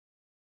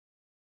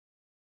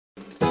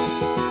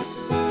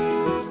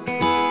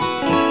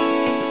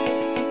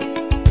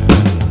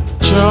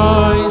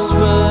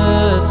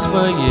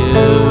for you.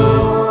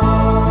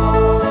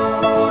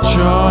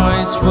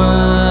 Choice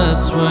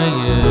words for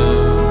you.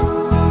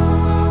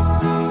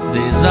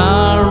 These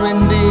are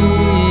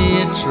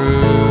indeed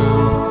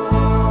true.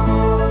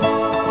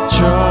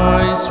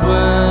 Choice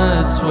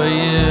words for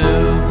you.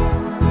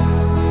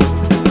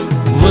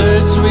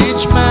 Words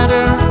which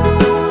matter,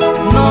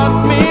 not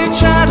mere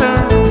chatter.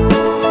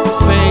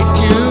 Faith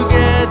you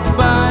get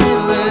by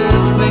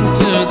listening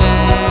to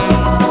them.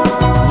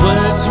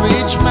 Words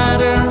which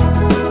matter,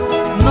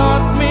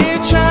 not mere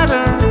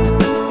chatter.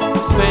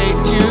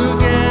 Faith you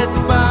get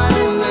by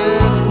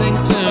listening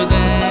to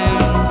them.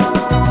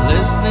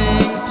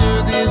 Listening to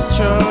these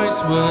choice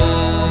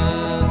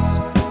words.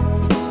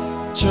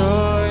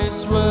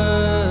 Choice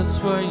words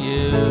for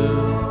you.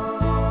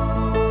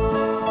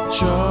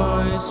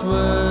 Choice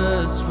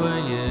words for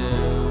you.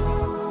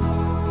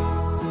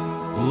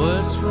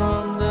 Words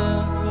from the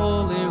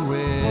Holy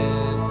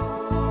Writ.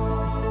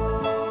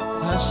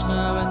 Hush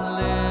now and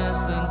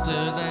listen to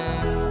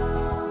them.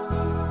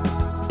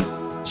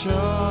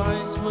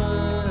 Choice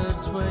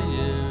words for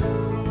you.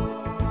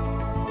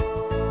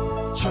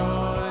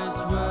 Choice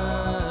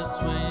words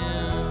for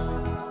you.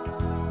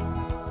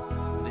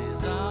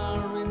 These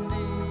are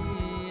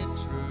indeed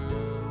true.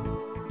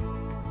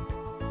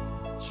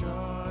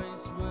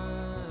 Choice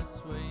words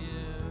for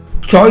you.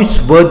 Choice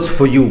Words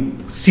for You,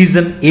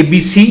 Season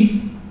ABC,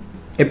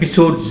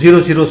 Episode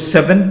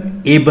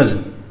 007,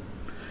 Abel.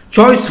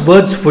 Choice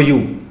Words for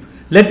You.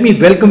 Let me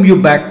welcome you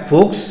back,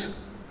 folks.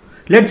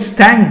 Let's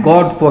thank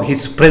God for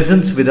His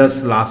presence with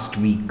us last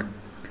week.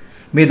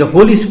 May the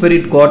Holy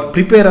Spirit God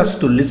prepare us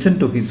to listen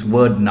to His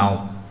word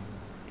now.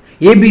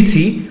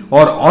 ABC,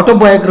 or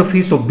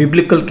autobiographies of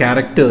biblical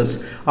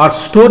characters, are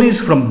stories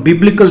from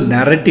biblical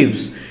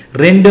narratives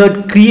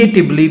rendered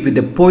creatively with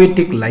a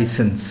poetic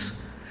license.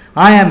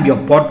 I am your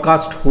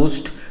podcast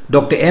host,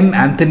 Dr. M.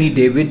 Anthony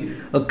David,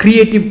 a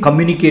creative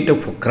communicator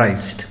for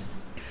Christ.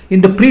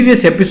 In the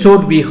previous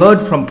episode, we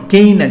heard from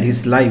Cain and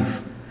his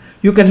life.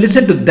 You can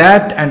listen to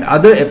that and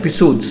other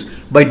episodes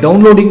by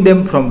downloading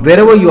them from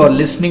wherever you are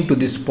listening to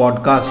this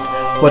podcast,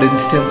 for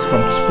instance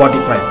from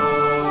Spotify.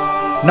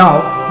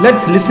 Now,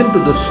 let's listen to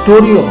the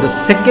story of the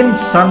second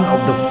son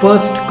of the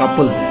first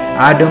couple,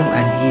 Adam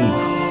and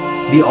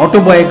Eve, the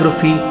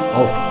autobiography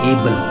of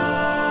Abel.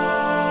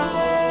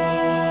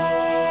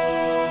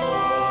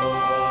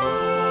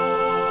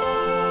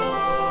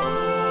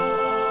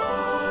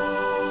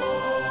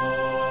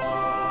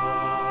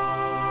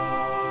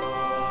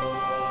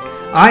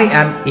 I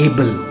am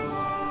Abel.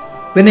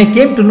 When I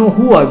came to know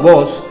who I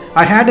was,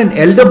 I had an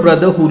elder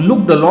brother who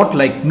looked a lot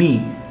like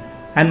me,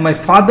 and my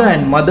father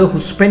and mother who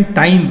spent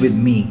time with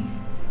me.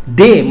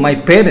 They, my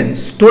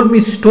parents, told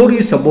me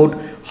stories about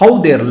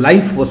how their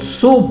life was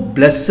so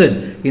blessed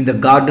in the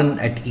garden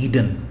at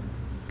Eden.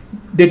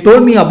 They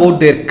told me about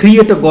their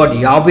Creator God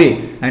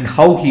Yahweh and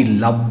how He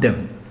loved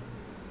them.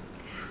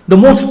 The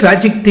most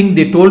tragic thing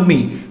they told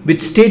me,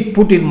 which stayed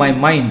put in my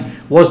mind,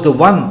 was the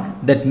one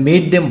that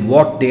made them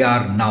what they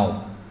are now.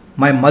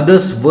 My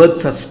mother's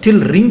words are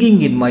still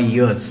ringing in my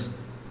ears.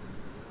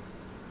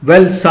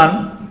 Well,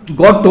 son,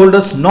 God told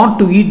us not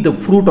to eat the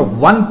fruit of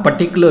one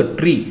particular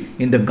tree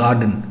in the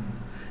garden.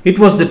 It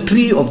was the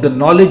tree of the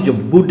knowledge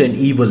of good and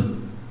evil.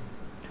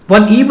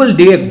 One evil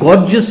day, a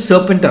gorgeous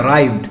serpent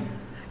arrived.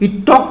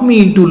 It talked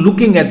me into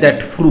looking at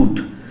that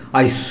fruit.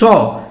 I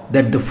saw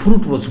that the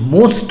fruit was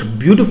most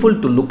beautiful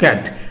to look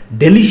at,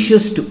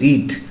 delicious to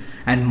eat,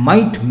 and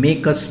might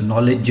make us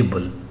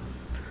knowledgeable.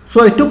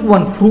 So I took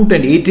one fruit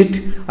and ate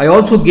it. I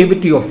also gave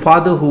it to your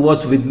father who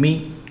was with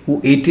me, who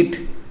ate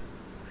it.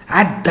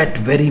 At that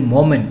very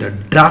moment, a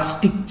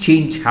drastic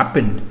change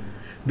happened.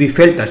 We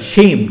felt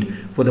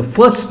ashamed for the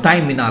first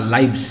time in our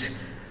lives.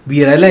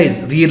 We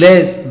realized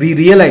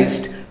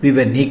we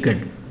were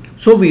naked.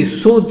 So we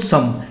sewed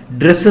some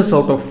dresses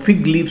out of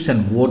fig leaves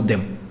and wore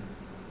them.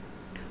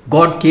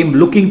 God came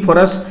looking for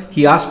us.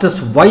 He asked us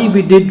why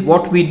we did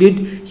what we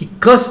did. He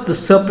cursed the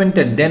serpent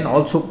and then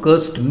also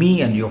cursed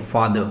me and your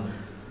father.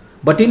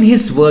 But in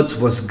His words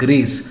was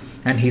grace,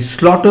 and He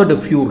slaughtered a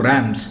few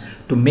rams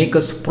to make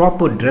us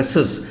proper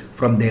dresses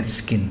from their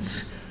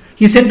skins.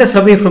 He sent us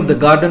away from the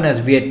garden as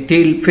we had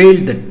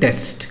failed the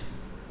test.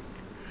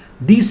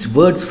 These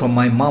words from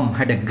my mom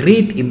had a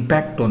great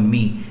impact on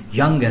me,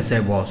 young as I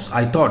was.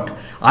 I thought,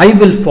 I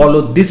will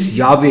follow this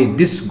Yahweh,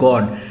 this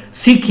God,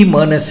 seek Him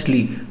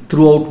earnestly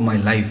throughout my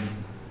life.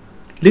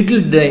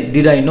 Little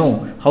did I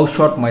know how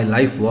short my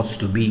life was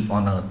to be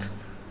on earth.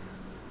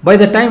 By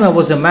the time I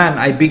was a man,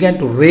 I began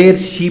to rear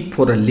sheep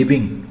for a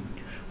living.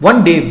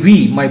 One day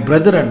my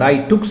brother and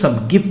I, took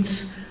some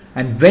gifts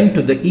and went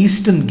to the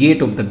eastern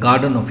gate of the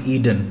Garden of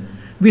Eden.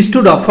 We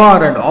stood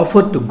afar and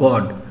offered to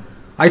God.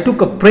 I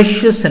took a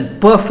precious and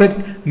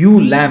perfect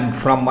ewe lamb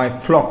from my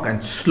flock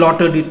and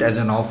slaughtered it as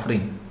an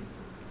offering.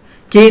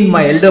 Cain,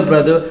 my elder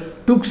brother,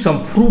 took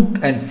some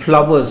fruit and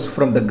flowers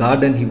from the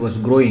garden he was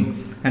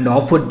growing and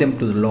offered them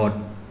to the Lord.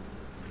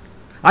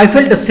 I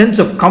felt a sense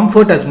of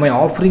comfort as my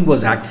offering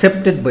was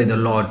accepted by the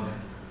Lord.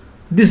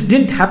 This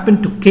didn't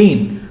happen to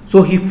Cain,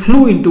 so he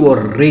flew into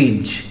a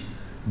rage.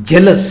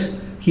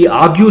 Jealous, He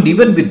argued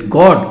even with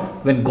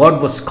God when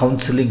God was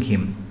counseling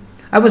him.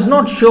 I was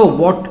not sure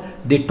what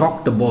they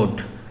talked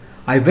about.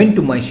 I went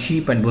to my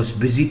sheep and was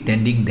busy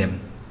tending them.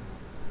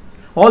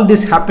 All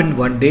this happened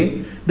one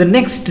day. The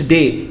next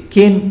day,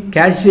 Cain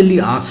casually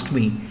asked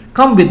me,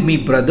 "Come with me,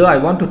 brother, I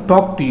want to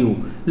talk to you.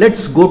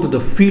 Let's go to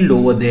the field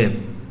over there."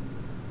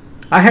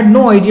 I had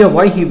no idea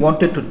why he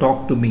wanted to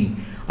talk to me.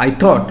 I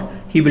thought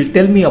he will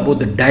tell me about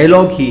the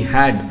dialogue he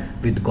had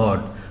with God.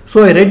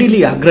 So I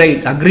readily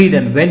agreed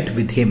and went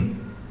with him.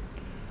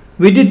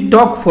 We did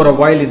talk for a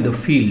while in the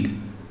field.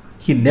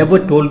 He never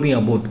told me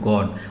about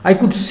God. I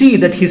could see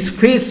that his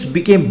face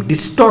became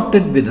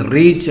distorted with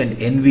rage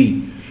and envy.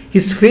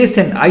 His face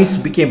and eyes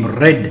became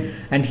red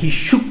and he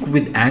shook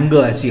with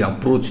anger as he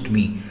approached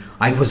me.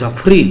 I was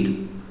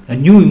afraid, a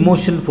new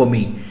emotion for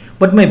me,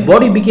 but my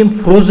body became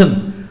frozen.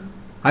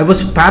 I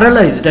was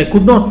paralyzed. I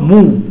could not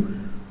move.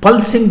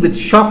 Pulsing with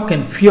shock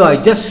and fear, I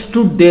just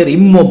stood there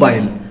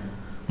immobile.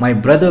 My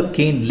brother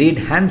Cain laid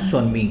hands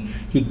on me.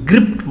 He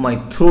gripped my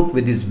throat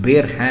with his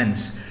bare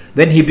hands.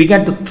 When he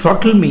began to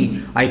throttle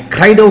me, I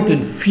cried out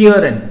in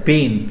fear and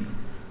pain.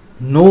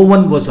 No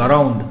one was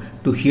around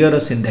to hear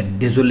us in that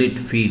desolate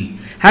field.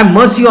 "Have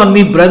mercy on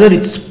me, brother,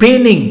 it's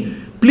paining.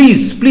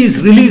 Please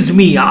release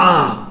me.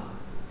 Ah!"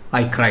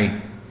 I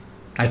cried.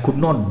 I could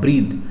not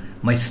breathe.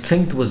 My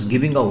strength was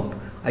giving out.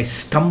 I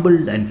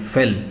stumbled and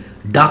fell.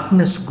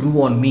 Darkness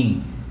grew on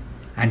me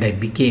and I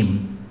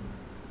became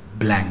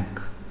blank.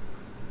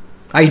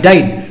 I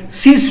died,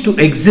 ceased to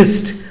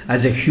exist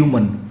as a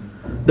human.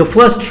 The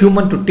first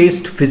human to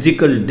taste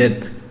physical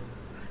death.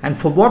 And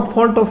for what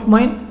fault of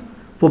mine?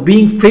 For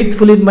being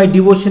faithful in my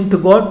devotion to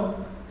God?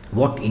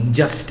 What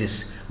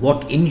injustice,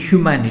 what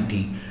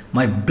inhumanity.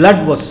 My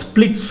blood was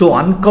split so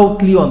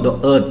uncouthly on the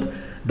earth.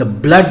 The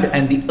blood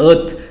and the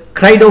earth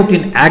cried out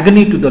in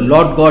agony to the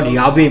Lord God,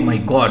 Yahweh my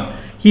God.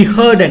 He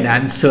heard and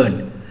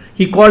answered.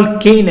 He called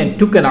Cain and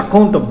took an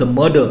account of the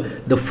murder,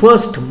 the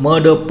first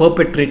murder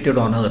perpetrated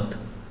on earth.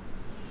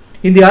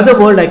 In the other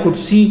world, I could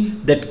see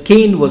that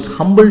Cain was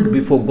humbled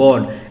before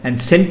God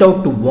and sent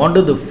out to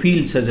wander the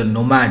fields as a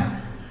nomad.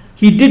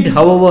 He did,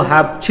 however,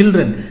 have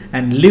children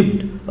and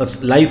lived a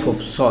life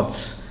of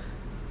sorts.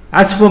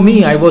 As for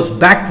me, I was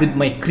back with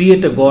my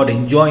Creator God,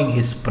 enjoying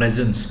His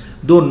presence,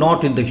 though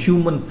not in the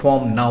human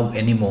form now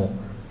anymore.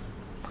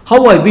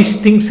 How I wish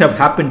things have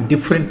happened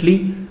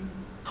differently.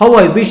 How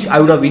I wish I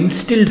would have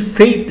instilled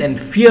faith and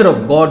fear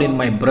of God in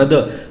my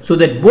brother so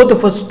that both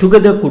of us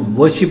together could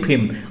worship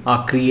Him,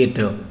 our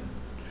Creator.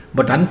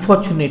 But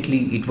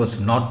unfortunately, it was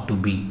not to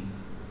be.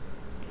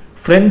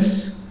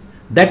 Friends,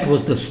 that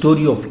was the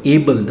story of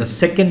Abel, the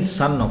second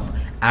son of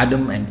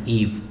Adam and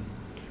Eve.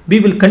 We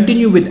will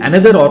continue with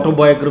another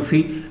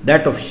autobiography,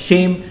 that of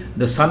Shem,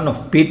 the son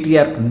of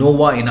patriarch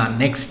Noah, in our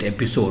next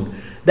episode.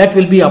 That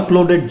will be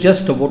uploaded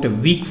just about a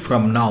week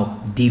from now,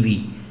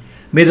 DV.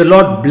 May the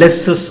Lord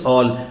bless us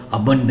all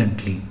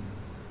abundantly.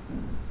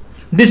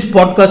 This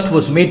podcast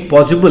was made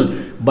possible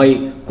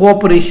by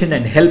cooperation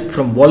and help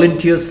from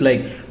volunteers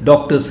like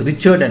Drs.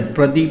 Richard and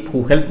Pradeep,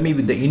 who helped me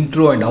with the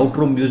intro and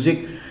outro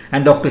music,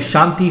 and Dr.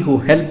 Shanti, who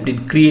helped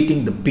in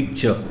creating the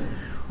picture.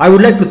 I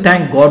would like to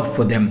thank God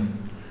for them.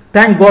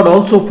 Thank God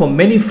also for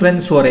many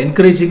friends who are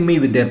encouraging me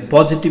with their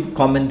positive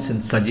comments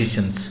and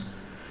suggestions.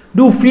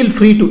 Do feel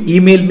free to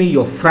email me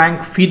your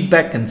frank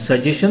feedback and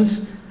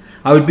suggestions.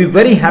 I would be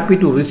very happy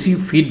to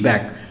receive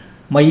feedback.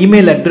 My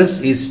email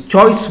address is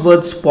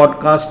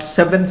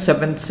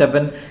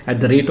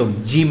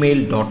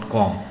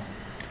choicewordspodcast777@gmail.com.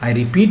 I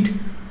repeat,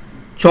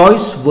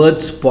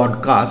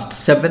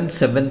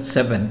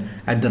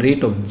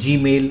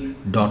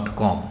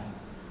 choicewordspodcast777@gmail.com.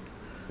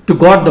 To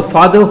God the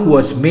Father, who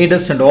has made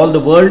us and all the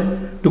world,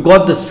 to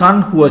God the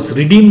Son, who has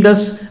redeemed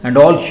us and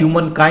all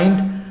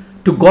humankind,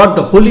 to God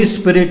the Holy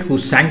Spirit, who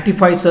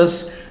sanctifies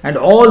us and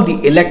all the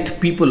elect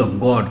people of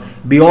God,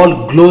 be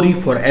all glory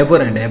forever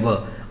and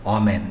ever.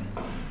 Amen.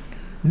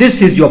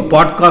 This is your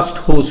podcast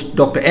host,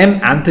 Dr.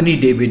 M. Anthony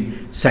David,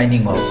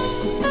 signing off.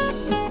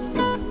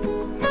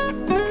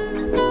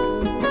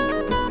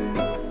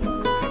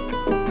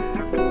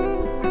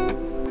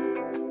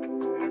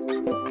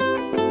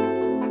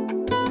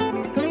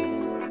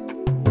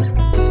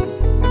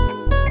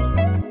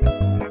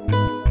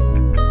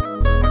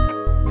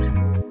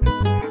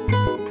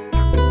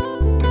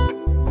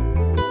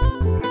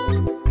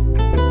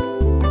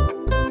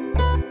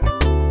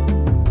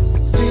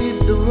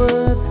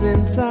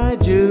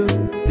 Inside you,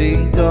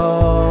 think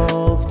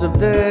of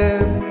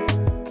them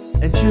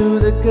and chew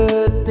the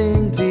good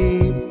thing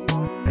deep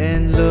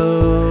and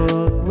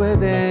look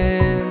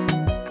within.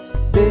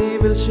 They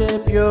will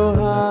shape your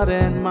heart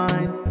and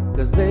mind,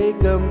 'cause they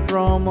come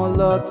from a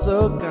lot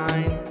so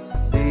kind.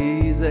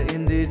 These are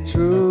indeed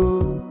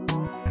true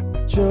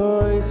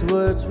choice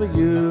words for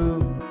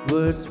you,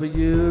 words for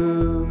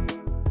you.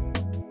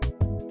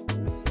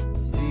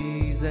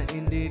 These are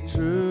indeed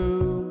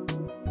true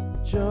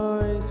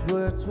choice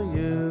words for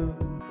you,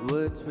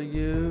 words for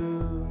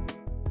you.